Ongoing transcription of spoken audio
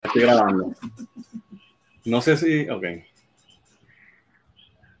Estoy grabando. No sé si... Ok.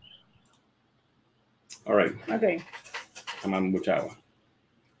 All right. Ok. Tomar mucha agua.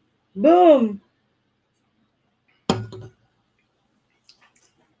 ¡Boom!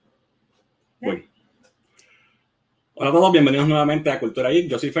 Voy. Hola a todos, bienvenidos nuevamente a Cultura Geek.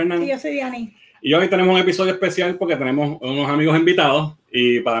 Yo soy Fernando. Y yo soy Diani. Y hoy tenemos un episodio especial porque tenemos unos amigos invitados.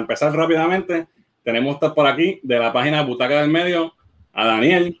 Y para empezar rápidamente, tenemos por aquí de la página Butaca del Medio a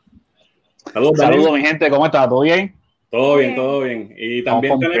Daniel. Saludos, Daniel. Mi gente, ¿cómo está? ¿Todo bien? Todo bien, todo bien. Y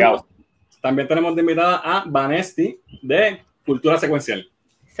también tenemos de invitada a Vanesti de Cultura Secuencial.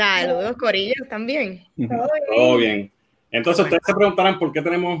 Saludos, corillos, también. Todo bien. Entonces, ustedes se preguntarán por qué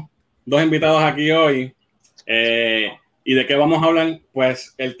tenemos dos invitados aquí hoy y de qué vamos a hablar.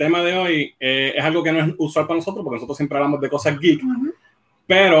 Pues el tema de hoy es algo que no es usual para nosotros, porque nosotros siempre hablamos de cosas geek.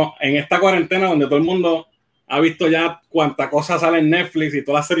 Pero en esta cuarentena, donde todo el mundo ha visto ya cuánta cosa sale en Netflix y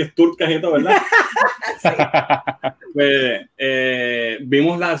todas las series turcas y todo, ¿verdad? Pues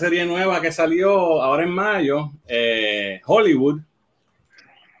vimos la serie nueva que salió ahora en mayo, Hollywood,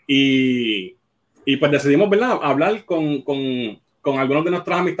 y pues decidimos, ¿verdad?, hablar con algunos de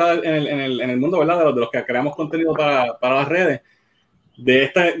nuestras amistades en el mundo, ¿verdad?, de los que creamos contenido para las redes,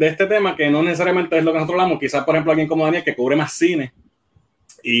 de este tema que no necesariamente es lo que nosotros hablamos. Quizás, por ejemplo, alguien como Daniel, que cubre más cine,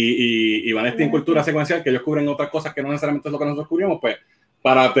 y Vanesti en Cultura Secuencial, que ellos cubren otras cosas que no necesariamente es lo que nosotros cubrimos, pues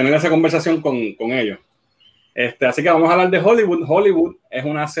para tener esa conversación con ellos. Así que vamos a hablar de Hollywood. Hollywood es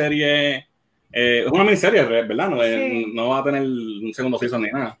una serie, es una miniserie, ¿verdad? No va a tener un segundo season ni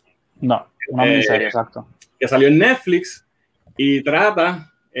nada. No, una miniserie, exacto. Que salió en Netflix y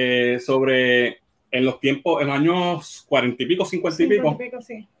trata sobre en los años 40 y pico, 50 y pico,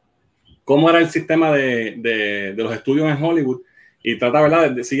 sí, cómo era el sistema de los estudios en Hollywood, y trata,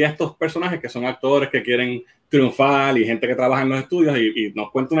 ¿verdad?, sigue a estos personajes que son actores que quieren triunfar y gente que trabaja en los estudios, y nos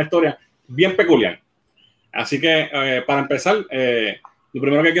cuenta una historia bien peculiar. Así que para empezar, lo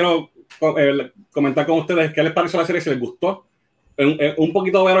primero que quiero comentar con ustedes es qué les pareció la serie, si les gustó. Un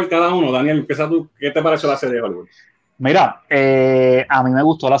poquito ver cada uno. Daniel, empieza tú. ¿Qué te pareció la serie de Hollywood? Mira, a mí me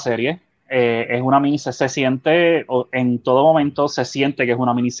gustó la serie. Es una miniserie, se siente, en todo momento se siente que es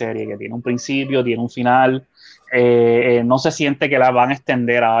una miniserie, que tiene un principio, tiene un final. No se siente que la van a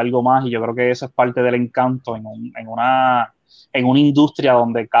extender a algo más, y yo creo que eso es parte del encanto en una industria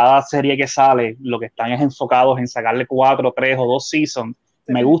donde cada serie que sale lo que están es enfocados en sacarle 4, 3 o 2 seasons.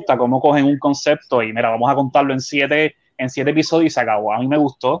 Me gusta cómo cogen un concepto y mira, vamos a contarlo en 7 episodios y se acabó. A mí me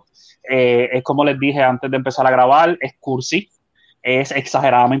gustó. Es como les dije antes de empezar a grabar, es cursi, es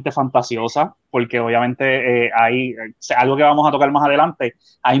exageradamente fantasiosa, porque obviamente hay algo que vamos a tocar más adelante.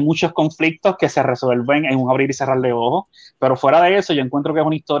 Hay muchos conflictos que se resuelven en un abrir y cerrar de ojos, pero fuera de eso yo encuentro que es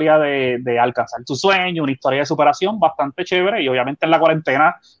una historia de alcanzar tu sueño, una historia de superación bastante chévere, y obviamente en la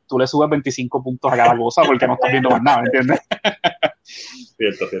cuarentena tú le subes 25 puntos a cada cosa porque no estás viendo más nada, ¿entiendes?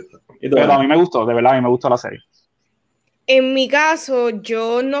 Cierto. Pero a mí me gustó, de verdad, a mí me gustó la serie. En mi caso,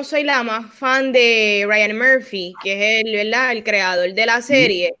 yo no soy la más fan de Ryan Murphy, que es el creador de la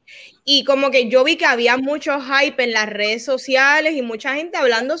serie. Y como que yo vi que había mucho hype en las redes sociales y mucha gente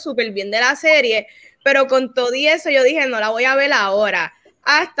hablando súper bien de la serie, pero con todo y eso yo dije, no la voy a ver ahora.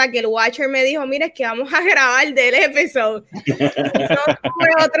 Hasta que el Watcher me dijo, mira, es que vamos a grabar del episodio. Y no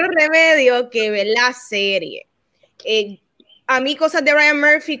tuve otro remedio que ver la serie. A mí cosas de Ryan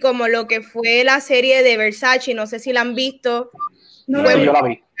Murphy como lo que fue la serie de Versace, no sé si la han visto. No, sí, yo la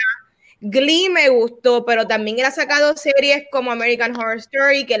vi. Glee me gustó, pero también él ha sacado series como American Horror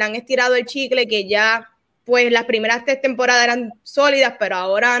Story, que le han estirado el chicle, que ya, pues las primeras 3 temporadas eran sólidas, pero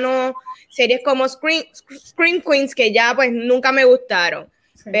ahora no. Series como Scream Queens, que ya pues nunca me gustaron.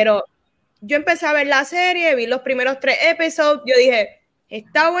 Sí. Pero yo empecé a ver la serie, vi los primeros 3 episodios, yo dije,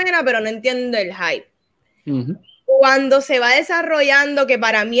 está buena, pero no entiendo el hype. Cuando se va desarrollando, que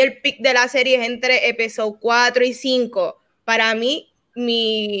para mí el pick de la serie es entre episodio 4 y 5, para mí,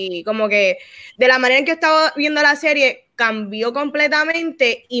 como que de la manera en que estaba viendo la serie, cambió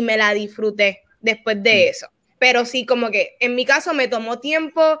completamente y me la disfruté después de eso. Pero sí, como que en mi caso me tomó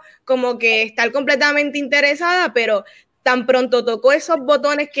tiempo como que estar completamente interesada, pero tan pronto tocó esos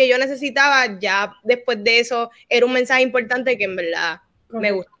botones que yo necesitaba, ya después de eso era un mensaje importante que en verdad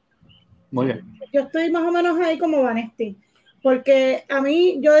me gustó. Muy bien. Yo estoy más o menos ahí como Vanesti, porque a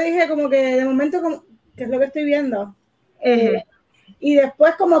mí yo dije como que de momento, como, ¿qué es lo que estoy viendo? Y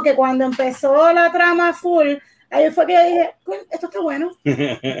después como que cuando empezó la trama full, ahí fue que yo dije, esto está bueno,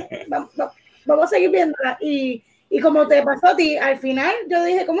 vamos a seguir viéndola. Y como te pasó a ti, al final yo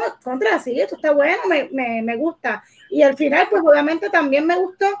dije, como contra, sí, esto está bueno, me gusta. Y al final pues obviamente también me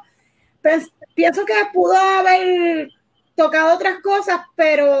gustó. Pienso que pudo haber tocado otras cosas,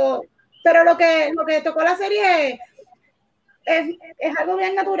 pero lo que tocó la serie es algo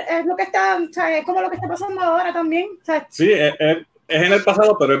bien natural, es lo que está, o sea, es como lo que está pasando ahora también. O sea, sí, es en el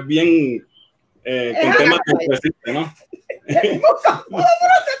pasado, pero es bien con temas que existen, ¿no?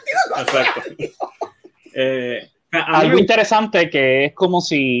 Exacto. Algo interesante que es como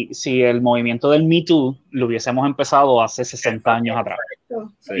si el movimiento del Me Too lo hubiésemos empezado hace 60 años atrás.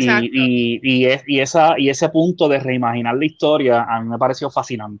 Y ese punto de reimaginar la historia a mí me pareció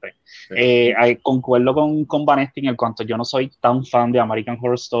fascinante. Concuerdo con Vanessa en el cuanto yo no soy tan fan de American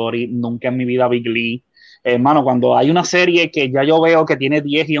Horror Story, nunca en mi vida vi Glee. Hermano, cuando hay una serie que ya yo veo que tiene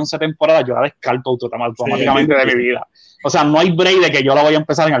 10 y 11 temporadas, yo la descarto automáticamente de mi vida. O sea, no hay break de que yo la voy a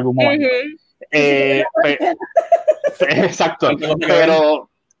empezar en algún momento. Exacto,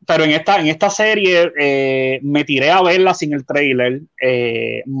 pero en esta serie me tiré a verla sin el trailer,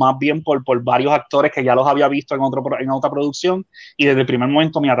 más bien por varios actores que ya los había visto en otra producción, y desde el primer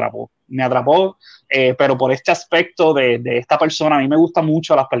momento me atrapó, pero por este aspecto de esta persona. A mí me gustan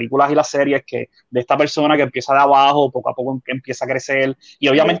mucho las películas y las series de esta persona que empieza de abajo, poco a poco empieza a crecer, y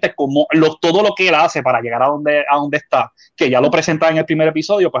obviamente todo lo que él hace para llegar a donde está, que ya lo presenta en el primer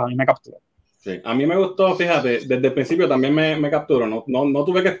episodio, pues a mí me capturó. Sí, a mí me gustó, fíjate, desde el principio también me capturó, no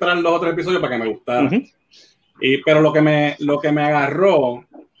tuve que esperar los otros episodios para que me gustara. Pero lo que me agarró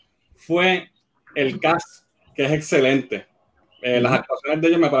fue el cast, que es excelente. Las actuaciones de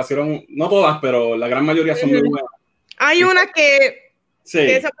ellos me parecieron, no todas, pero la gran mayoría son muy buenas. Hay una que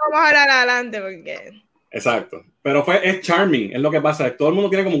eso vamos a hablar adelante porque... Exacto, pero es charming, es lo que pasa, todo el mundo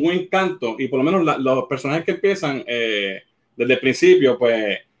tiene como un encanto, y por lo menos los personajes que empiezan desde el principio,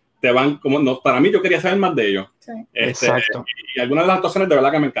 pues te van como, no, para mí yo quería saber más de ellos. Sí. Exacto. Y algunas de las actuaciones de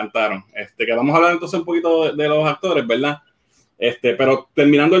verdad que me encantaron. Que vamos a hablar entonces un poquito de los actores, ¿verdad? Pero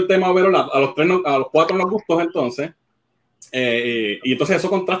terminando el tema, a los cuatro nos gustó entonces. Y entonces eso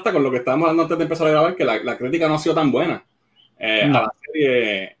contrasta con lo que estábamos hablando antes de empezar a grabar, que la crítica no ha sido tan buena a la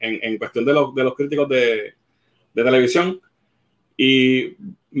serie en cuestión de los críticos de televisión. Y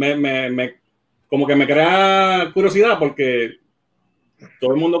como que me crea curiosidad porque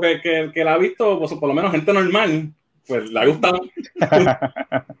todo el mundo que la ha visto, pues, por lo menos gente normal, pues le ha gustado.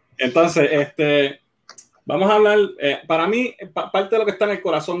 Entonces, vamos a hablar, para mí, parte de lo que está en el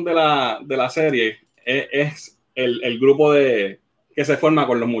corazón de la serie es el grupo que se forma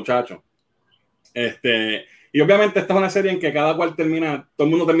con los muchachos. Y obviamente esta es una serie en que cada cual todo el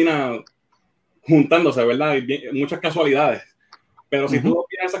mundo termina juntándose, ¿verdad? Y muchas casualidades. Pero si tú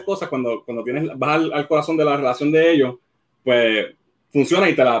piensas esas cosas, cuando vas al corazón de la relación de ellos, pues funciona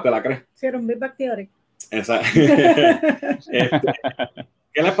y te la crees. Sí, era un Big Bang Theory. Exacto.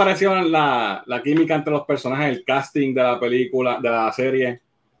 ¿Qué les pareció la química entre los personajes, el casting de la película, de la serie?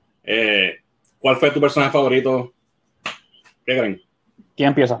 ¿Cuál fue tu personaje favorito? ¿Qué creen? ¿Quién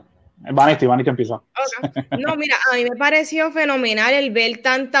empieza? Vanessa empieza. Okay. No, mira, a mí me pareció fenomenal el ver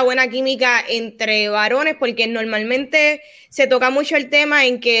tanta buena química entre varones, porque normalmente se toca mucho el tema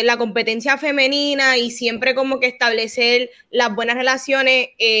en que la competencia femenina y siempre como que establecer las buenas relaciones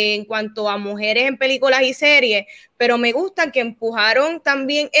en cuanto a mujeres en películas y series, pero me gusta que empujaron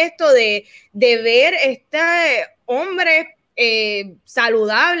también esto de ver hombres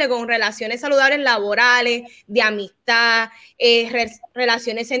saludable, con relaciones saludables laborales, de amistad,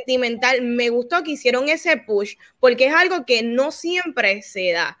 relaciones sentimentales. Me gustó que hicieron ese push, porque es algo que no siempre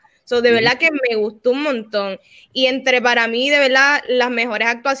se da. So, de verdad que me gustó un montón. Y para mí, de verdad, las mejores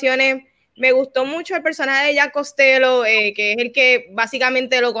actuaciones, me gustó mucho el personaje de Jack Costello, que es el que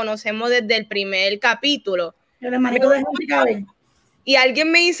básicamente lo conocemos desde el primer capítulo. El hermanito de Henry Cavill. Y alguien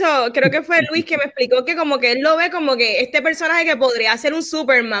me hizo, creo que fue Luis, que me explicó que como que él lo ve como que este personaje que podría ser un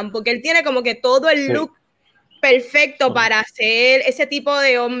Superman, porque él tiene como que todo el look perfecto para ser ese tipo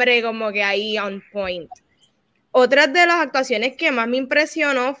de hombre como que ahí on point. Otra de las actuaciones que más me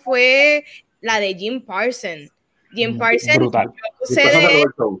impresionó fue la de Jim Parsons. Jim Parsons, brutal.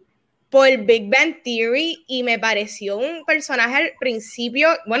 Por Big Bang Theory, y me pareció un personaje al principio,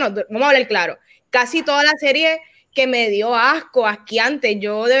 bueno, vamos a hablar claro, casi toda la serie que me dio asqueante.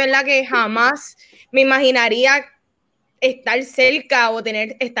 Yo de verdad que jamás me imaginaría estar cerca o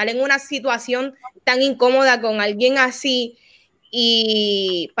estar en una situación tan incómoda con alguien así,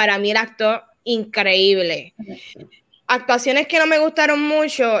 y para mí el actor increíble. Actuaciones que no me gustaron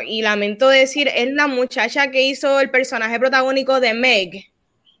mucho, y lamento decir, es la muchacha que hizo el personaje protagónico de Meg.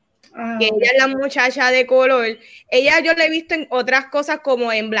 Que ella es la muchacha de color. Ella yo la he visto en otras cosas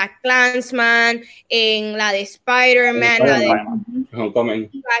como en BlacKkKlansman, en la de Spider-Man,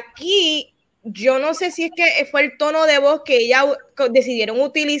 Aquí yo no sé si es que fue el tono de voz que ella decidieron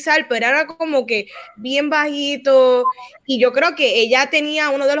utilizar, pero era como que bien bajito, y yo creo que ella tenía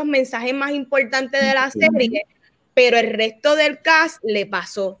uno de los mensajes más importantes de la serie, pero el resto del cast le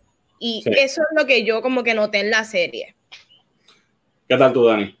pasó, y eso es lo que yo como que noté en la serie. ¿Qué tal tú,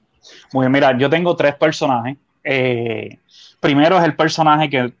 Dani? Muy bien, mira, yo tengo 3 personajes. Primero es el personaje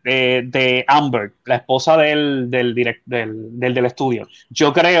de Amber, la esposa del estudio.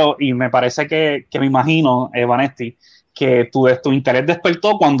 Yo creo, y me parece que me imagino, Vanesti, que tu interés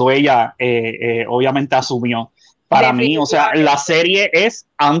despertó cuando ella obviamente asumió. Para mí, o sea, la serie es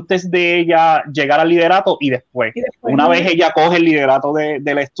antes de ella llegar al liderato y después. Una vez ella coge el liderato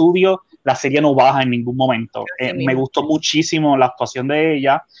del estudio, la serie no baja en ningún momento. Me gustó muchísimo la actuación de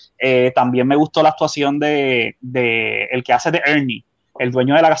ella. También me gustó la actuación de el que hace de Ernie, el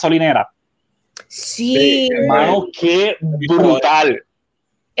dueño de la gasolinera. Sí. Hermano, qué brutal.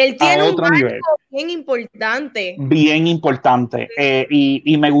 Él tiene un nivel bien importante. Bien importante.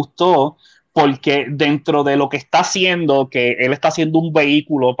 Y me gustó porque dentro de lo que está haciendo, que él está haciendo un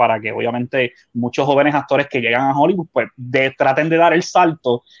vehículo para que obviamente muchos jóvenes actores que llegan a Hollywood pues traten de dar el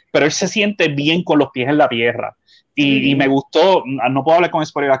salto, pero él se siente bien con los pies en la tierra. Y me gustó, no puedo hablar con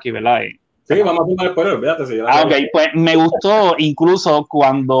spoiler aquí, ¿verdad? Sí, vamos a poner spoiler, fíjate. Sí, ok, pues me gustó incluso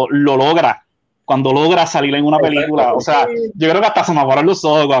cuando logra salir en una película. O sea, yo creo que hasta se me aguaron los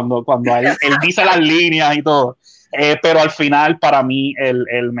ojos cuando él dice las líneas y todo. Pero al final, para mí,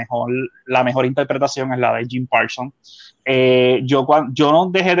 la mejor interpretación es la de Jim Parsons. Yo no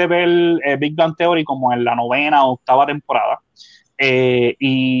dejé de ver Big Bang Theory como en la 9ª o 8ª temporada.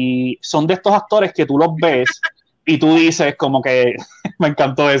 Y son de estos actores que tú los ves y tú dices como que me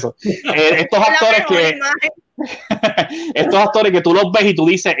encantó eso. Estos actores que tú los ves y tú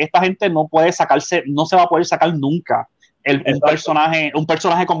dices, esta gente no se va a poder sacar nunca un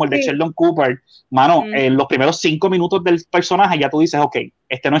personaje como el de Sheldon Cooper, mano. En los primeros 5 minutos del personaje ya tú dices, ok,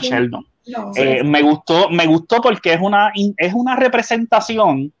 este no es Sheldon. Me gustó porque es una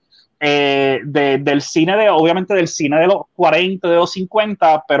representación del cine obviamente del cine de los 40, de los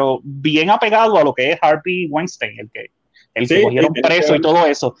 50, pero bien apegado a lo que es Harvey Weinstein, el que cogieron preso y todo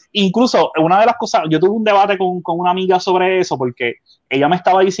eso. Incluso una de las cosas, yo tuve un debate con una amiga sobre eso, porque ella me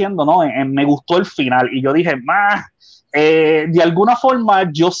estaba diciendo, no, me gustó el final, y yo dije, de alguna forma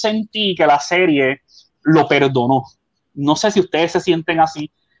yo sentí que la serie lo perdonó. No sé si ustedes se sienten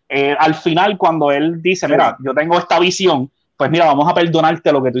así. Al final, cuando él dice, mira, yo tengo esta visión, pues mira, vamos a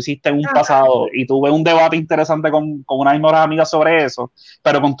perdonarte lo que tú hiciste en un pasado, y tuve un debate interesante con una de mis mejores amigas sobre eso,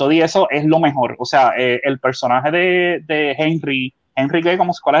 pero con todo y eso es lo mejor. O sea, el personaje de Henry,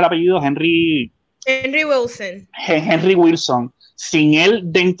 ¿cuál es el apellido? Henry Wilson. Sin él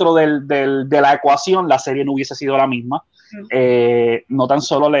dentro de la ecuación, la serie no hubiese sido la misma. No tan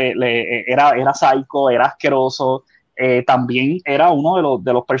solo era sádico, era asqueroso, también era uno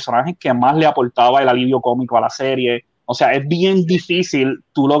de los personajes que más le aportaba el alivio cómico a la serie. O sea, es bien difícil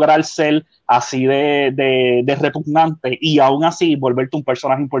tú lograr ser así de repugnante y aún así volverte un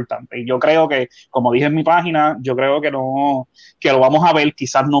personaje importante. Y yo creo que, como dije en mi página, yo creo que lo vamos a ver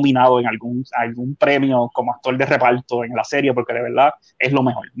quizás nominado en algún premio como actor de reparto en la serie, porque de verdad es lo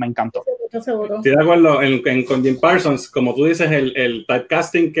mejor. Me encantó. Seguro. Estoy de acuerdo con Jim Parsons. Como tú dices, el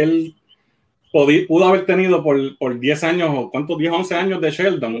typecasting que él pudo haber tenido por 10 años, o ¿cuántos? 10, 11 años de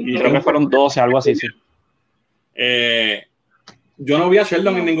Sheldon. Y creo que fueron 12, algo así, sí. Yo no vi a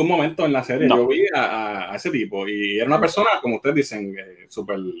Sheldon en ningún momento en la serie. Yo vi a ese tipo, y era una persona, como ustedes dicen,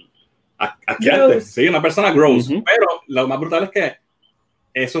 súper asqueante. Sí, una persona gross. Pero lo más brutal es que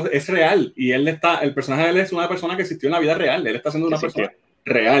eso es real, y el personaje de él es una persona que existió en la vida real. Él está siendo una persona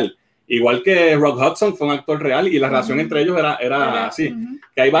real, igual que Rock Hudson fue un actor real, y la relación entre ellos era así.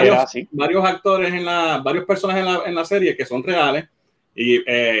 Que hay varios actores varios personajes en la serie que son reales, y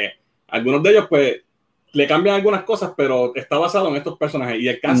algunos de ellos pues le cambian algunas cosas, pero está basado en estos personajes. Y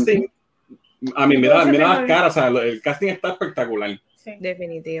el casting, a mí, mira las caras, o sea, el casting está espectacular. Sí.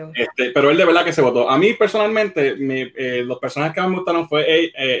 Definitivo. Pero él de verdad que se votó. A mí personalmente, los personajes que más me gustaron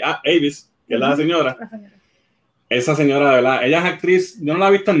fue Avis, que es la señora. Esa señora, de verdad, ella es actriz, yo no la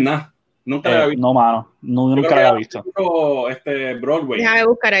he visto en nada. Nunca la he visto. No, mano, nunca la he visto. Broadway. Déjame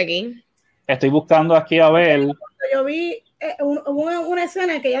buscar aquí. Estoy buscando aquí a ver. Yo vi una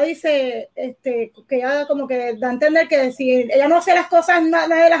escena que ella dice, que ella como que da a entender que si ella no hace las cosas,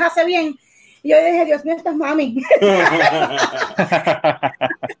 nadie las hace bien. Y yo dije, Dios mío, esta es mami.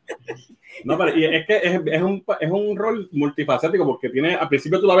 No, pero y es que es un rol multifacético, porque al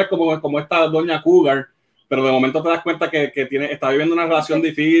principio tú la ves como esta doña Cougar, pero de momento te das cuenta que está viviendo una relación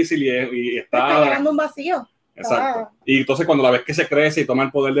difícil y está llenando un vacío. Exacto. Y entonces cuando la ves que se crece y toma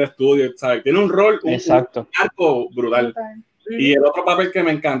el poder del estudio, ¿sabes? Tiene un rol, un arco brutal. Y el otro papel que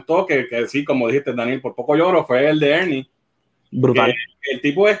me encantó, que sí, como dijiste, Daniel, por poco lloro, fue el de Ernie. Brutal. El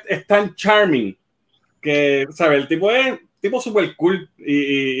tipo es tan charming que, ¿sabes? El tipo es tipo super cool,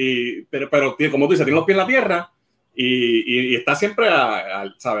 pero como tú dices, tiene los pies en la tierra y está siempre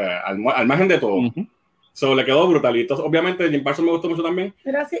 ¿sabes? Al margen de todo. So, le quedó brutal. Y entonces, obviamente, Jim Parsons me gustó mucho también.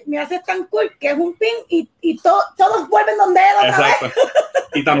 Mira, es tan cool que es un pin y todos vuelven donde él. Exacto.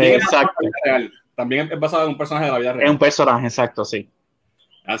 Y también es real. También es basado en un personaje de la vida real. Es un personaje, exacto, sí.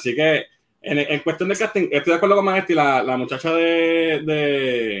 Así que, en cuestión de casting, estoy de acuerdo con Manetti, la muchacha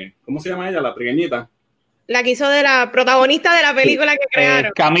de ¿cómo se llama ella? La trigueñita. La que hizo de la protagonista de la película que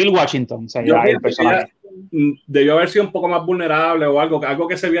crearon. Camille Washington, el personaje. Debió haber sido un poco más vulnerable o algo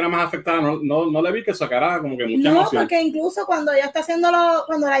que se viera más afectada. No le vi que sacara como que mucha emoción. No, porque incluso cuando ella está haciéndolo,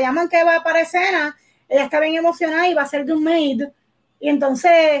 cuando la llaman que va para escena, ella está bien emocionada y va a ser de un maid. Y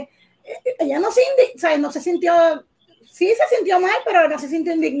entonces ella no se sintió, sí se sintió mal, pero no se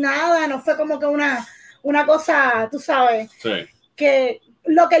sintió indignada, no fue como que una cosa, tú sabes, que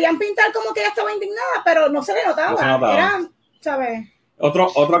lo querían pintar como que ella estaba indignada, pero no se le notaba. Era, ¿sabes?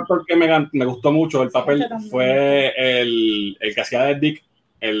 Otro actor que me gustó mucho el papel fue el que hacía de Dick,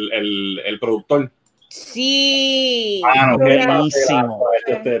 el productor. Sí. Buenísimo.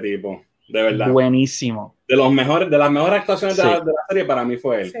 Este tipo, de verdad. Buenísimo. De las mejores actuaciones de la serie para mí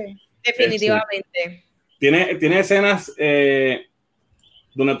fue él. Sí. Definitivamente. Tiene escenas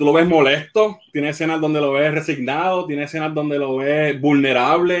donde tú lo ves molesto, tiene escenas donde lo ves resignado, tiene escenas donde lo ves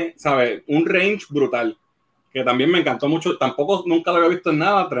vulnerable, ¿sabes? Un range brutal. Que también me encantó mucho. Nunca lo había visto en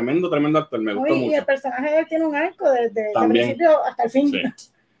nada. Tremendo actor. Me gustó mucho. Y el personaje de él tiene un arco desde el principio hasta el fin.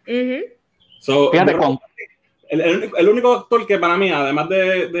 Sí. Fíjate, el único actor que para mí, además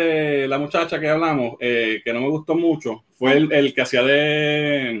de la muchacha que hablamos, que no me gustó mucho, fue el que hacía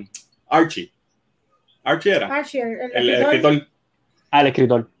de Archie. Archie era. El escritor. El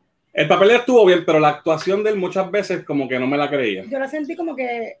escritor. El papel estuvo bien, pero la actuación de él muchas veces como que no me la creía. Yo la sentí como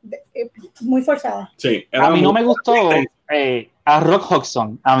que muy forzada. Sí. A mí no me gustó a Rock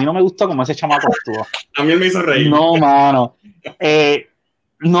Hudson. A mí no me gustó como ese chamaco estuvo. A mí él me hizo reír. No, mano.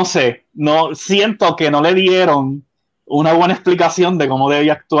 No sé. No, siento que no le dieron una buena explicación de cómo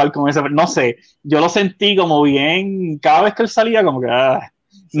debía actuar con ese. No sé. Yo lo sentí como bien. Cada vez que él salía, como que.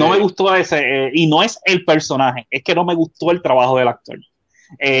 No me gustó ese. Y no es el personaje. Es que no me gustó el trabajo del actor.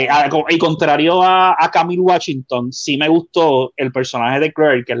 Y contrario a Camille Washington, sí me gustó el personaje de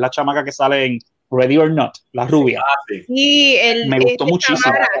Claire, que es la chamaca que sale en Ready or Not, la rubia. Sí, me gustó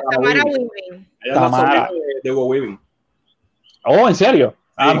muchísimo. Tamara Weaving. Tamara de Hugo Weaving. Oh, ¿en serio?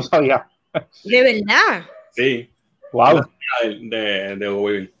 Sí. No sabía. ¿De verdad? Sí. Wow. De Hugo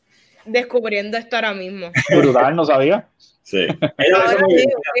Weaving. Descubriendo esto ahora mismo. Brutal, no sabía. Sí. Ahora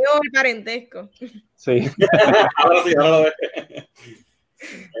veo el parentesco. Sí. ahora lo veo.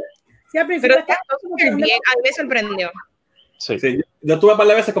 Sí, al principio pero está súper bien, a mí me sorprendió. Sí, yo estuve un par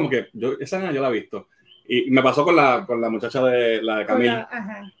de veces como que esa yo la he visto y me pasó con la muchacha de Camille.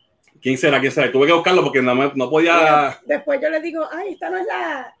 ¿Quién será? Tuve que buscarlo porque no podía. Después yo le digo, ay, esta no es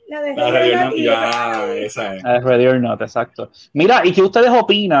la de Ready or Not. Esa es. Ready or Not, exacto. Mira, ¿y qué ustedes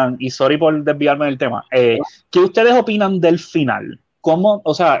opinan? Y sorry por desviarme del tema. ¿Qué ustedes opinan del final? ¿Cómo,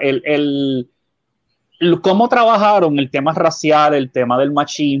 o sea, cómo trabajaron el tema racial, el tema del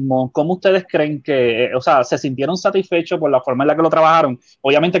machismo? ¿Cómo ustedes creen que, o sea, se sintieron satisfechos por la forma en la que lo trabajaron?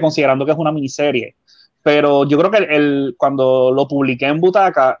 Obviamente considerando que es una miniserie. Pero yo creo que cuando lo publiqué en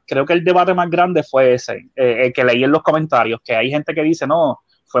Butaca, creo que el debate más grande fue ese, que leí en los comentarios, que hay gente que dice, no,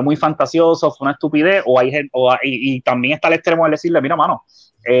 fue muy fantasioso, fue una estupidez, o hay gente, y también está el extremo de decirle, mira, mano,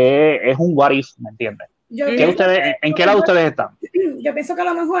 es un what if, ¿me entiendes? ¿En qué lado ustedes están? Yo pienso que a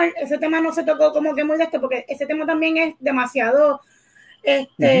lo mejor ese tema no se tocó como que muy de esto, porque ese tema también es demasiado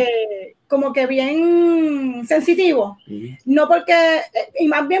como que bien sensitivo, no porque, y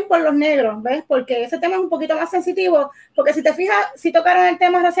más bien por los negros, ¿ves? Porque ese tema es un poquito más sensitivo, porque si te fijas, sí tocaron el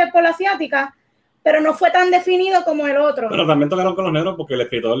tema racial por la asiática, pero no fue tan definido como el otro. Pero también tocaron con los negros porque el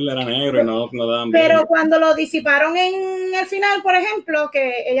escritor era negro y no daban bien. Pero cuando lo disiparon en el final, por ejemplo,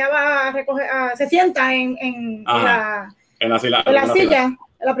 que ella va a recoger, se sienta en la silla, en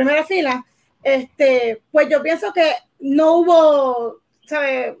la primera fila, pues yo pienso que no hubo,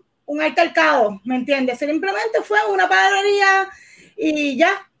 ¿sabes?, un altercado, ¿me entiendes? Simplemente fue una palabrería y ya.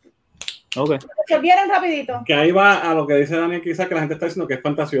 Okay. Que vieron rapidito. Que ahí va a lo que dice Daniel, quizás que la gente está diciendo que es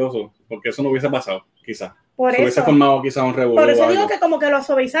fantasioso, porque eso no hubiese pasado, quizás. Por se hubiese eso. formado quizás un revuelo. Por eso digo que como que lo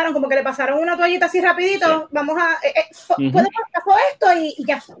suavizaron, como que le pasaron una toallita así rapidito, Sí. vamos a, pasó esto y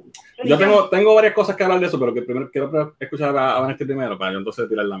ya. Yo tengo varias cosas que hablar de eso, pero que primero quiero escuchar a Vanessa primero para yo entonces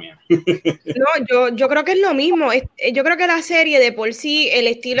tirar la mía. No, yo creo que es lo mismo. Yo creo que la serie de por sí, el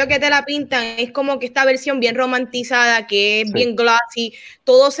estilo que te la pintan es como que esta versión bien romantizada, que es bien glossy,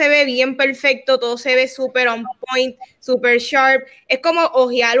 todo se ve bien perfecto, todo se ve súper on point, súper sharp. Es como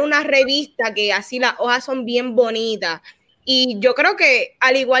hojear una revista que así las hojas son bien bonitas. Y yo creo que,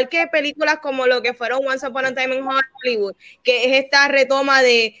 al igual que películas como lo que fueron Once Upon a Time in Hollywood, que es esta retoma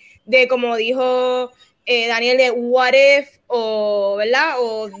de como dijo Daniel, de what if, o, ¿verdad?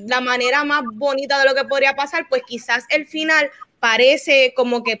 O la manera más bonita de lo que podría pasar, pues quizás el final parece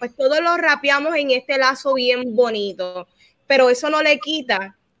como que pues todos lo rapeamos en este lazo bien bonito, pero eso no le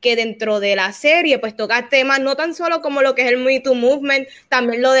quita que dentro de la serie pues toca temas no tan solo como lo que es el Me Too Movement,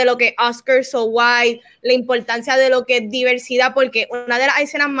 también lo de lo que es Oscar So White, la importancia de lo que es diversidad, porque una de las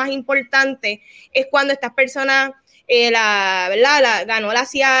escenas más importantes es cuando estas personas, ganó la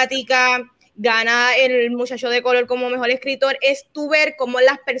asiática, gana el muchacho de color como mejor escritor, es tú ver cómo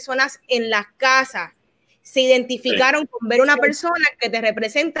las personas en las casas se identificaron con ver una persona que te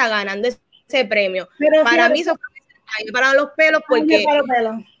representa ganando ese premio. Pero para mí eso fue para los pelos, porque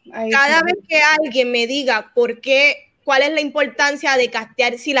cada vez que alguien me diga por qué, cuál es la importancia de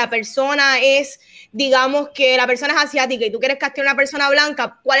castear, si la persona es, digamos que la persona es asiática y tú quieres castear a una persona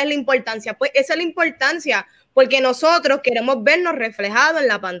blanca, ¿cuál es la importancia? Pues esa es la importancia, porque nosotros queremos vernos reflejados en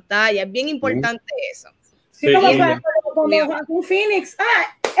la pantalla, es bien importante eso. Sí, como un Phoenix,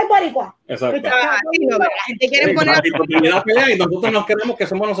 es boricua. Exacto. La gente quiere poner la pelea y nosotros nos queremos que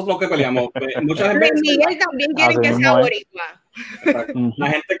somos nosotros los que peleamos. Muchas veces Miguel también quiere que sea boricua. La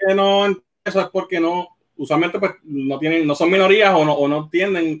gente que no, eso es porque no, usualmente pues no son minorías o no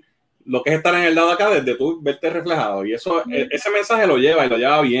entienden lo que es estar en el lado acá desde tú verte reflejado, y eso, ese mensaje lo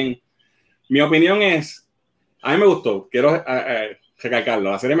lleva bien. Mi opinión es, a mí me gustó, quiero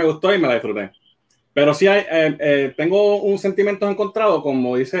recalcarlo, la serie me gustó y me la disfruté, pero sí tengo un sentimiento encontrado,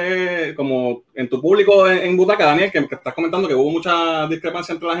 como en tu público en Butaca, Daniel, que estás comentando que hubo mucha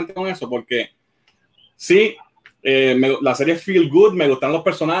discrepancia entre la gente con eso, porque sí, la serie feel good, me gustan los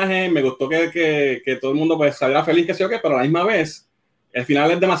personajes, me gustó que todo el mundo pues saliera feliz, que sí o qué, pero a la misma vez el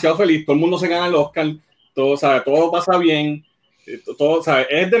final es demasiado feliz, todo el mundo se gana el Oscar, todo pasa bien, todo,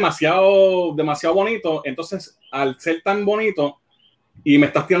 es demasiado bonito. Entonces, al ser tan bonito y me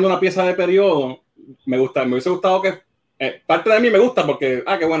estás tirando una pieza de periodo, me hubiese gustado que parte de mí me gusta porque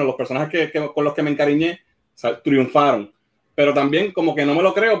qué bueno, los personajes con los que me encariñé triunfaron. Pero también como que no me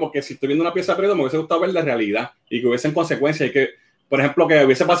lo creo, porque si estoy viendo una pieza de periodo me hubiese gustado ver la realidad y que hubiesen consecuencias, y que, por ejemplo, que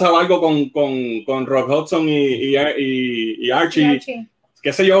hubiese pasado algo con Rock Hudson y Archie,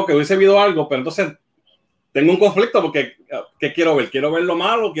 qué sé yo, que hubiese habido algo, pero entonces tengo un conflicto porque ¿qué quiero ver? ¿Quiero ver lo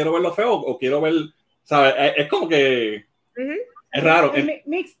malo? ¿Quiero ver lo feo? ¿O quiero ver, sabes? Es como que es raro. Es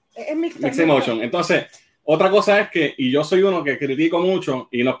mixed emotion. Entonces, otra cosa es que, y yo soy uno que critico mucho,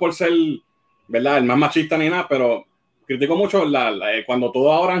 y no es por ser, ¿verdad?, el más machista ni nada, pero critico mucho cuando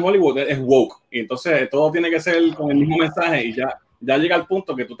todo ahora en Hollywood es woke, y entonces todo tiene que ser con el mismo mensaje, y ya llega al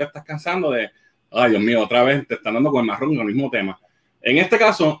punto que tú te estás cansando de, ay Dios mío, otra vez te están dando con el marrón con el mismo tema. En este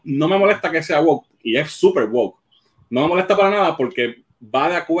caso no me molesta que sea woke, y es super woke, no me molesta para nada porque va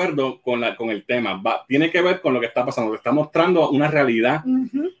de acuerdo con el tema, tiene que ver con lo que está pasando, te está mostrando una realidad,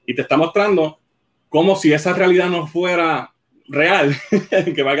 y te está mostrando como si esa realidad no fuera real,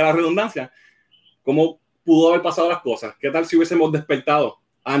 que valga la redundancia, cómo pudo haber pasado las cosas. ¿Qué tal si hubiésemos despertado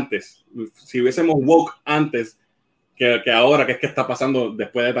antes? Si hubiésemos woke antes que ahora, que es que está pasando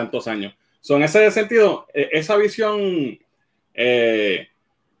después de tantos años. En ese sentido, esa visión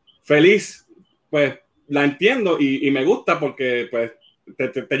feliz, pues la entiendo y me gusta porque pues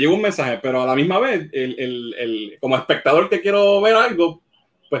te lleva un mensaje, pero a la misma vez, como espectador que quiero ver algo,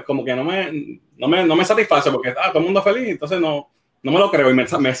 pues como que no me satisface porque todo el mundo feliz, entonces no me lo creo y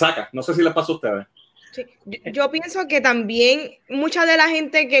me saca. No sé si les pasa a ustedes. Sí. Yo pienso que también mucha de la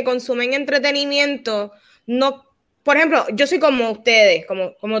gente que consumen entretenimiento no, por ejemplo, yo soy como ustedes,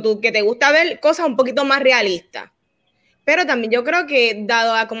 como tú, que te gusta ver cosas un poquito más realistas, pero también yo creo que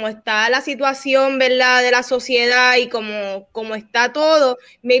dado a cómo está la situación, ¿verdad?, de la sociedad y como está todo,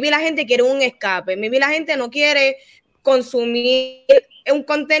 maybe la gente quiere un escape, maybe la gente no quiere consumir un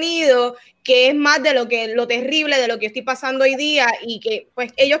contenido que es más de lo terrible de lo que estoy pasando hoy día, y que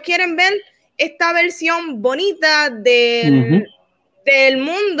pues ellos quieren ver esta versión bonita del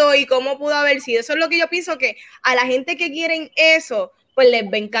mundo y cómo pudo haber sido. Eso es lo que yo pienso, que a la gente que quieren eso, pues les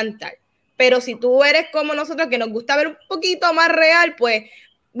va a encantar. Pero si tú eres como nosotros, que nos gusta ver un poquito más real, pues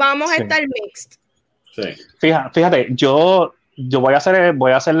vamos a estar mixed. Sí. Fíjate, yo voy a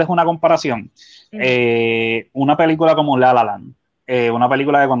hacerles una comparación. Una película como La La Land, una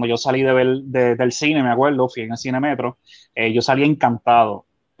película que cuando yo salí del cine, me acuerdo, fui en el Cine Metro, yo salí encantado,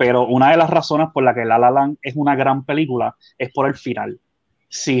 pero una de las razones por la que La La Land es una gran película es por el final.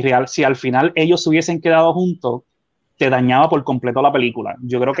 Si al final ellos se hubiesen quedado juntos, te dañaba por completo la película.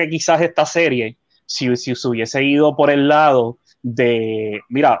 Yo creo que quizás esta serie, si se hubiese ido por el lado de,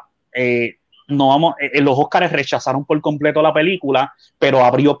 mira, no vamos, los Oscars rechazaron por completo la película, pero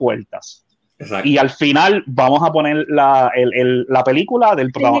abrió puertas. Exacto. Y al final vamos a poner la película de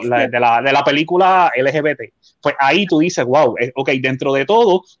la película LGBT. Pues ahí tú dices, wow, ok, dentro de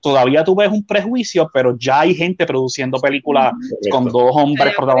todo, todavía tú ves un prejuicio, pero ya hay gente produciendo películas con dos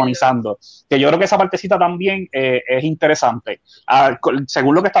hombres protagonizando. Que yo creo que esa partecita también es interesante.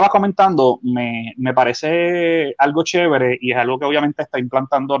 Según lo que estabas comentando, me parece algo chévere y es algo que obviamente está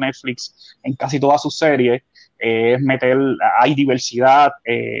implantando Netflix en casi todas sus series, es hay diversidad,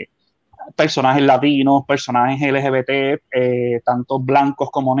 personajes latinos, personajes LGBT, tanto blancos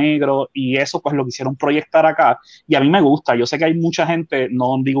como negros, y eso pues lo quisieron proyectar acá, y a mí me gusta. Yo sé que hay mucha gente,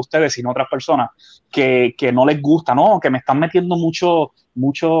 no digo ustedes, sino otras personas, que no les gusta, ¿no? Que me están metiendo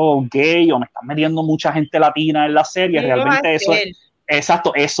mucho gay, o me están metiendo mucha gente latina en la serie. Realmente eso es...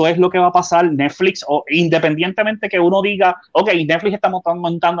 Exacto, eso es lo que va a pasar. Netflix, o independientemente que uno diga, ok, Netflix está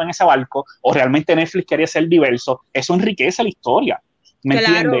montando en ese barco, o realmente Netflix quiere ser diverso, eso enriquece la historia. ¿Me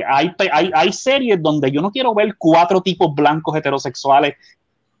entiendes? Hay series donde yo no quiero ver 4 tipos blancos heterosexuales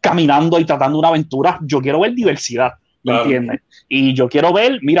caminando y tratando una aventura. Yo quiero ver diversidad, ¿me entiendes? Y yo quiero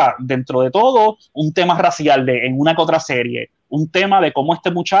ver, mira, dentro de todo, un tema racial en una que otra serie, un tema de cómo este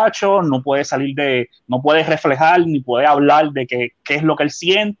muchacho no puede reflejar ni puede hablar de qué es lo que él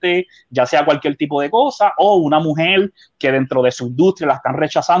siente, ya sea cualquier tipo de cosa, o una mujer que dentro de su industria la están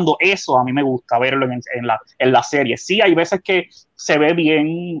rechazando. Eso a mí me gusta verlo en la serie. Sí, hay veces que se ve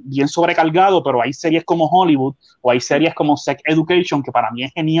bien sobrecargado, pero hay series como Hollywood o hay series como Sex Education, que para mí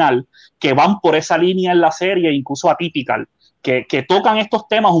es genial, que van por esa línea en la serie, incluso Atypical, que tocan estos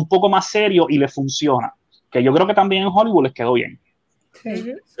temas un poco más serios y les funciona. Que yo creo que también en Hollywood les quedó bien.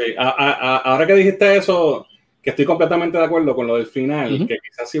 Sí. Ahora que dijiste eso, que estoy completamente de acuerdo con lo del final, que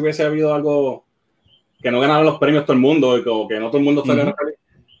quizás si hubiese habido algo que no ganaron los premios todo el mundo, o que no todo el mundo saliera feliz.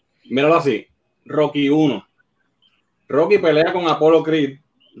 Míralo así, Rocky 1. Rocky pelea con Apollo Creed,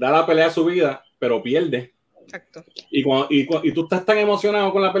 da la pelea a su vida, pero pierde. Exacto. Y tú estás tan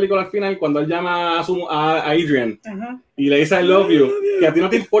emocionado con la película al final cuando él llama a Adrian y le dice I love you, que a ti no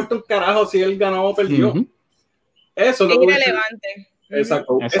te importa un carajo si él ganó o perdió. Eso es irrelevante.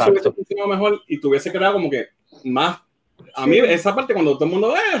 Exacto. Eso hubiese funcionado mejor y tuviese quedado como que más. A mí, esa parte cuando todo el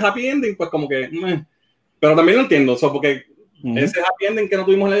mundo happy ending, pues como que. Pero también lo entiendo, porque ese happy ending que no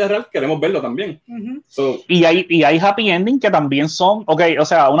tuvimos en la vida real, queremos verlo también. Y hay happy ending que también son, o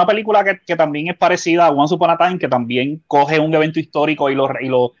sea, una película que también es parecida a Once Upon a Time, que también coge un evento histórico y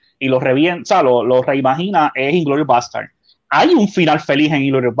lo revienta, o sea, lo reimagina, es Inglourious Basterds. Hay un final feliz en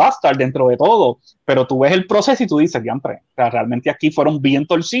Inglourious Basterds dentro de todo, pero tú ves el proceso y tú dices, diantre, o sea, realmente aquí fueron bien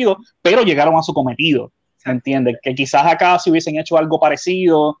torcidos, pero llegaron a su cometido, ¿me entiendes? Que quizás acá si hubiesen hecho algo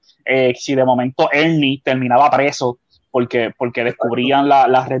parecido, si de momento Ernie terminaba preso porque descubrían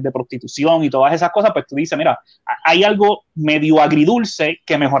la red de prostitución y todas esas cosas, pues tú dices, mira, hay algo medio agridulce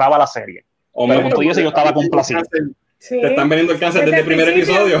que mejoraba la serie. Pero con todo eso yo estaba complacido. Te están vendiendo el cáncer desde el primer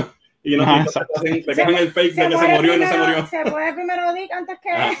episodio. Y no te cogen el fake de que se murió y no se murió. Se puede primero decir antes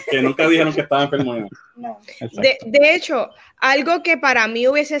que nunca dijeron que estaba enfermo. No. De hecho, algo que para mí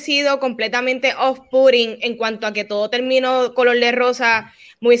hubiese sido completamente off-putting en cuanto a que todo terminó color de rosa,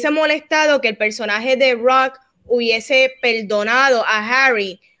 me hubiese molestado que el personaje de Rock hubiese perdonado a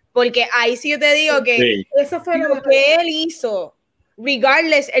Harry, porque ahí sí yo te digo que eso fue lo que él hizo,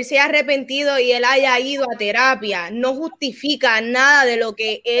 regardless, él se haya arrepentido y él haya ido a terapia, no justifica nada de lo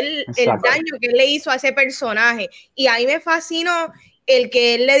que el daño que él le hizo a ese personaje. Y a mí me fascinó el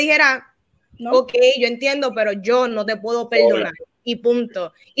que él le dijera, ok, yo entiendo, pero yo no te puedo perdonar. Y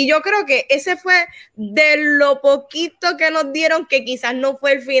punto. Y yo creo que ese fue de lo poquito que nos dieron, que quizás no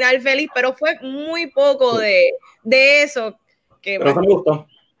fue el final feliz, pero fue muy poco de eso. Pero eso me gustó.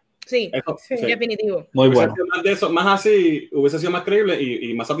 Sí, definitivo. Muy bueno. Más de eso, más así, hubiese sido más creíble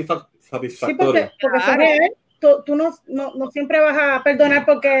y más satisfactorio. Sí, porque tú no siempre vas a perdonar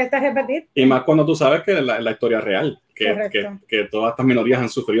porque estás repetido. Y más cuando tú sabes que la historia es real, que todas estas minorías han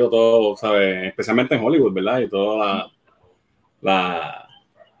sufrido todo, ¿sabes? Especialmente en Hollywood, ¿verdad? Y toda la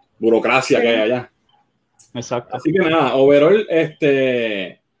burocracia que hay allá. Exacto. Así que nada, overall,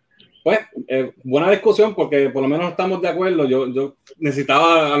 pues, buena discusión porque por lo menos estamos de acuerdo. Yo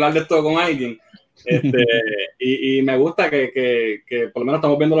necesitaba hablar de esto con alguien. Y me gusta que por lo menos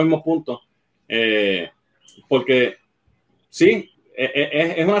estamos viendo los mismos puntos. Porque sí,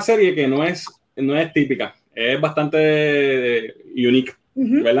 es una serie que no es típica, es bastante unique,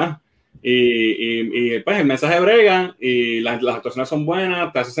 ¿verdad? Y pues el mensaje brega y las actuaciones son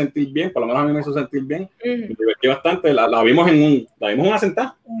buenas, te hace sentir bien, por lo menos a mí me hizo sentir bien, me divertí bastante, la vimos en una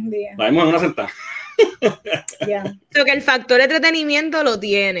sentada. La vimos en una sentada. So que el factor de entretenimiento lo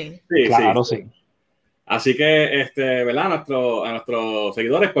tiene. Sí, claro, sí. Así que, ¿verdad? A nuestros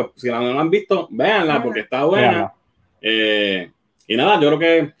seguidores, pues, si no han visto, véanla porque está buena. Y nada, yo creo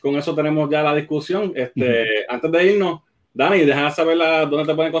que con eso tenemos ya la discusión. Antes de irnos, Dani, deja saber dónde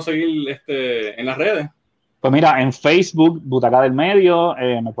te pueden conseguir en las redes. Pues mira, en Facebook, Butaca del Medio,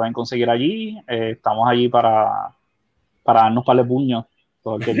 me pueden conseguir allí. Estamos allí para darnos par de puños,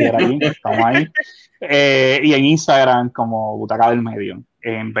 todo el que quiera allí, estamos ahí. Y en Instagram como Butaca del Medio.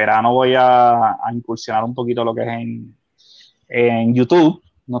 En verano voy a incursionar un poquito lo que es en YouTube.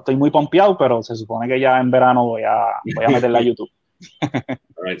 No estoy muy pompeado, pero se supone que ya en verano voy a meterla a YouTube.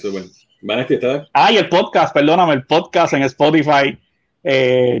 All right, super. Vanesti, ¿está? Y el podcast, perdóname, el podcast en Spotify.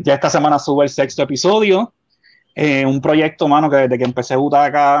 Ya esta semana sube el 6º episodio. Un proyecto, mano, que desde que empecé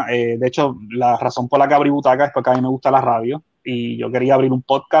Butaca, de hecho, la razón por la que abrí Butaca es porque a mí me gusta la radio y yo quería abrir un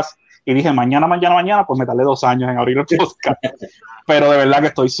podcast y dije, mañana, pues me tardé 2 años en abrir el podcast. Pero de verdad que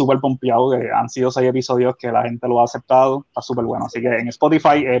estoy súper pompeado, que han sido 6 episodios que la gente lo ha aceptado, está súper bueno. Así que en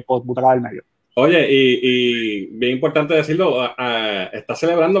Spotify, Butaca del Medio. Oye, y bien importante decirlo, estás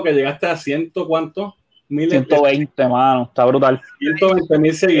celebrando que llegaste a ¿cuántos? 120, mano, está brutal.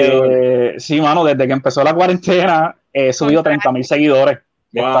 120,000 seguidores. Sí, mano, desde que empezó la cuarentena he subido 30,000 seguidores.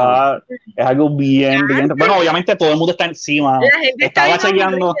 Wow. Es algo bien. Bueno, obviamente todo el mundo está encima. Estaba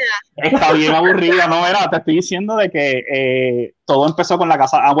chequeando, está bien aburrida. No, era, te estoy diciendo de que todo empezó con la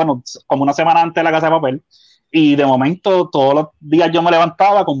casa, como una semana antes de la Casa de Papel. Y de momento, todos los días yo me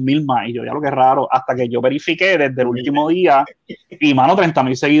levantaba con 1,000 más. Y yo, ya lo que es raro, hasta que yo verifiqué desde el último día. Y, mano,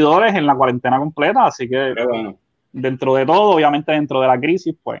 30,000 seguidores en la cuarentena completa. Así que, bueno, dentro de todo, obviamente dentro de la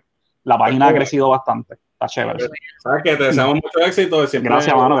crisis, pues, la página ha crecido bastante. Está chévere. Sabes que te deseamos mucho éxito. Siempre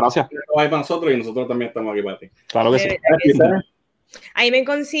gracias, mano, gracias. Para nosotros y nosotros también estamos aquí para ti. Claro que sí. Ahí me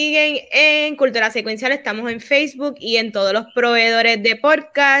consiguen en Cultura Secuencial, estamos en Facebook y en todos los proveedores de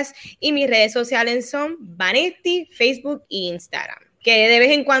podcast y mis redes sociales son Vanesti, Facebook e Instagram, que de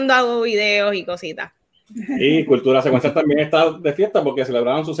vez en cuando hago videos y cositas. Y Cultura Secuencial también está de fiesta porque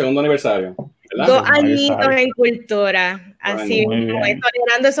celebraron su 2º aniversario, ¿verdad? 2 añitos en Cultura, así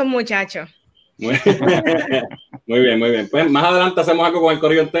tolerando a esos muchachos. Muy bien. Pues más adelante hacemos algo con el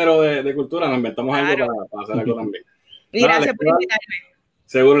corillo entero de Cultura, nos inventamos algo para hacer algo también. Y gracias por invitarme.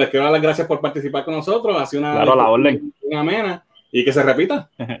 Seguro, les quiero dar las gracias por participar con nosotros. Ha sido una amena y que se repita.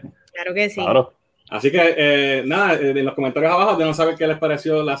 Claro que sí. Claro. Así que, nada, en los comentarios abajo déjenos saber qué les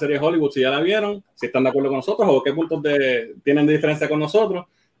pareció la serie Hollywood, si ya la vieron, si están de acuerdo con nosotros o qué puntos tienen de diferencia con nosotros.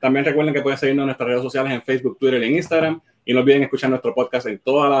 También recuerden que pueden seguirnos en nuestras redes sociales en Facebook, Twitter y en Instagram. Y no olviden escuchar nuestro podcast en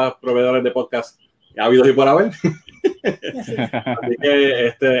todas las proveedores de podcast habidos y por haber. Así que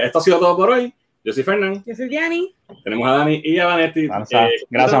esto ha sido todo por hoy. Yo soy Fernán. Yo soy Diani. Tenemos a Dani y a Vanesti.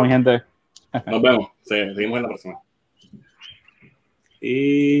 Gracias, mi gente. Nos vemos. Seguimos en la próxima.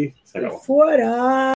 Y se acabó. Fuera.